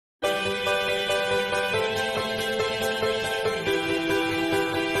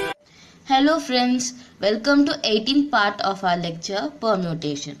Hello friends, welcome to 18th part of our lecture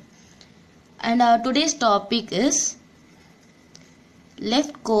Permutation. And our today's topic is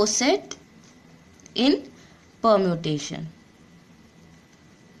left coset in permutation.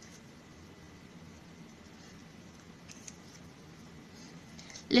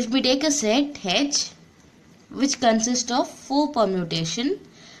 Let me take a set H which consists of 4 permutation.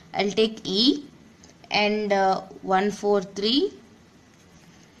 I'll take E and 1, 4, 3,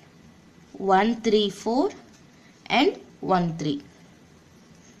 1, 3, 4 and 1, 3.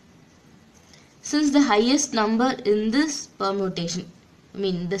 Since the highest number in this permutation,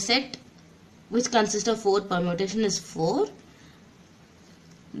 the set which consists of 4 permutation is 4,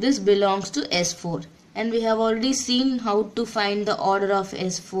 this belongs to S4. And we have already seen how to find the order of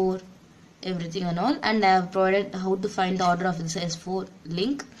S4, everything and all, and I have provided how to find the order of this S4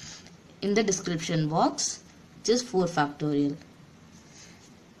 link in the description box, which is 4 factorial.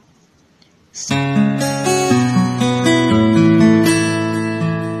 So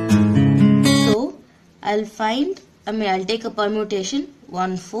I'll take a permutation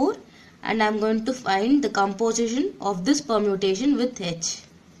 1, 4 and I'm going to find the composition of this permutation with H,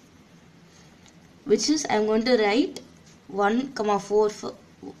 which is I'm going to write 1, 4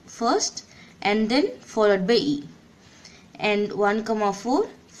 first and then followed by E, and 1, 4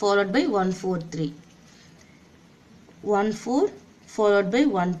 followed by 1, 4, 3, 1, 4 followed by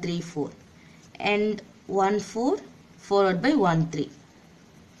 1, 3, 4 and 1, 4 followed by 1, 3.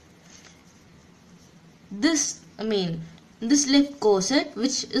 This left coset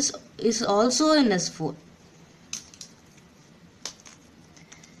which is also in S4,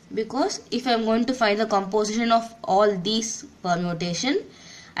 because if I am going to find the composition of all these permutation,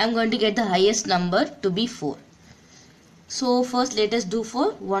 I am going to get the highest number to be 4. So first let us do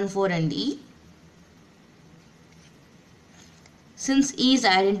for 1, 4 and E. Since E is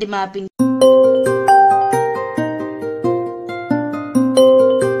identity mapping,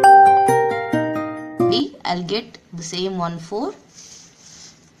 I'll get the same 1, 4.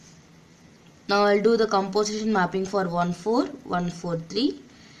 Now I'll do the composition mapping for 1, 4, 1, 4, 3.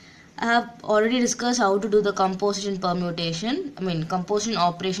 I have already discussed how to do the composition permutation, composition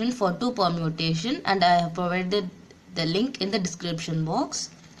operation for 2 permutation, and I have provided the link in the description box.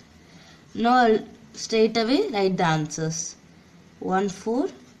 Now I'll straight away write the answers. 1, 4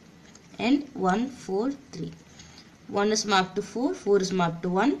 and 1, 4, 3. 1 is mapped to 4, 4 is mapped to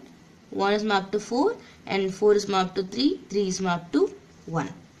 1, 1 is mapped to 4 and 4 is mapped to 3, 3 is mapped to 1.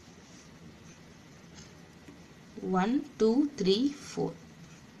 1, 2, 3, 4.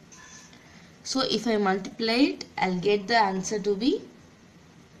 So if I multiply it, I'll get the answer to be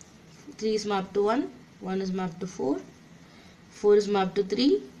 3 is mapped to 1, 1 is mapped to 4, 4 is mapped to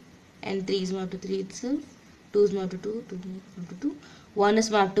 3 and 3 is mapped to 3 itself, 2 is mapped to 2, 2 is mapped to 2, 1 is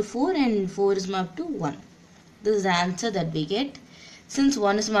mapped to 4 and 4 is mapped to 1. This is the answer that we get. Since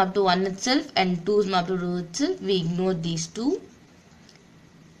 1 is mapped to 1 itself and 2 is mapped to 2 itself, we ignore these two.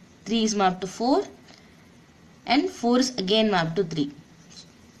 3 is mapped to 4 and 4 is again mapped to 3.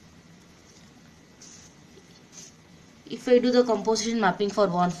 If I do the composition mapping for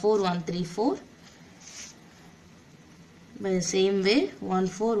 1, 4, 1, 3, 4, by the same way, 1,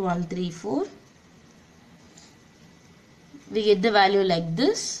 4, 1, 3, 4, we get the value like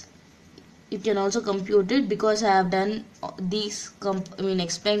this. You can also compute it, because I have done these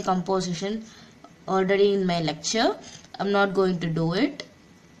explain composition already in my lecture. I'm not going to do it.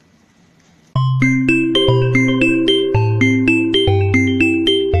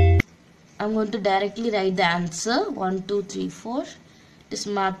 I'm going to directly write the answer. 1, 2, 3, 4. It is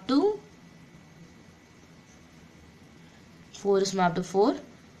mapped to 4 is mapped to 4,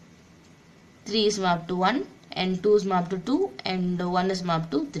 3 is mapped to 1 and 2 is mapped to 2 and 1 is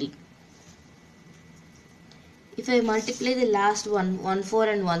mapped to 3. If I multiply the last one, 1, 4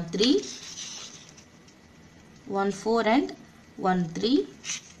 and 1, 3, 1, 4 and 1, 3,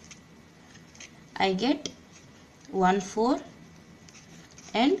 I get 1, 4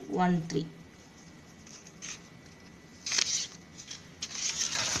 and 1, 3.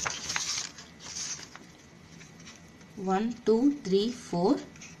 One, 2, 3, 4,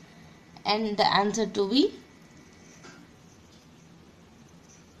 and the answer to be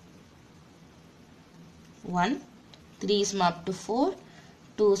 1. 3 is mapped to 4,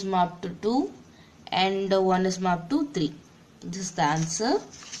 2 is mapped to 2 and 1 is mapped to 3. This is the answer.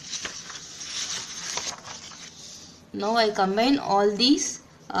 Now I combine all these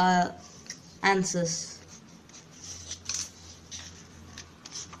answers.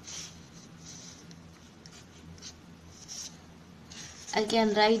 I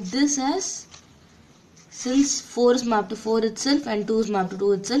can write this as Since 4 is mapped to 4 itself and 2 is mapped to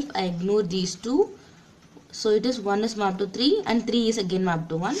 2 itself, I ignore these two. So it is 1 is mapped to 3 and 3 is again mapped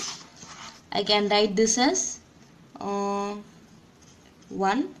to 1. I can write this as 1.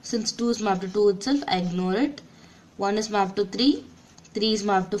 Since 2 is mapped to 2 itself, I ignore it. 1 is mapped to 3. 3 is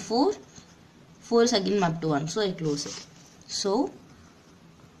mapped to 4. 4 is again mapped to 1. So I close it. So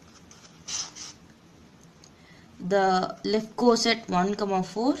the left coset 1,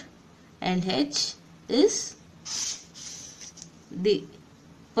 4 and H is the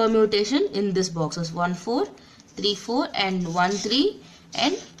permutation in this boxes 1, 4, 3, 4 and 1, 3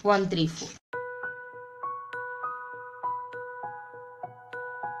 and 1, 3, 4.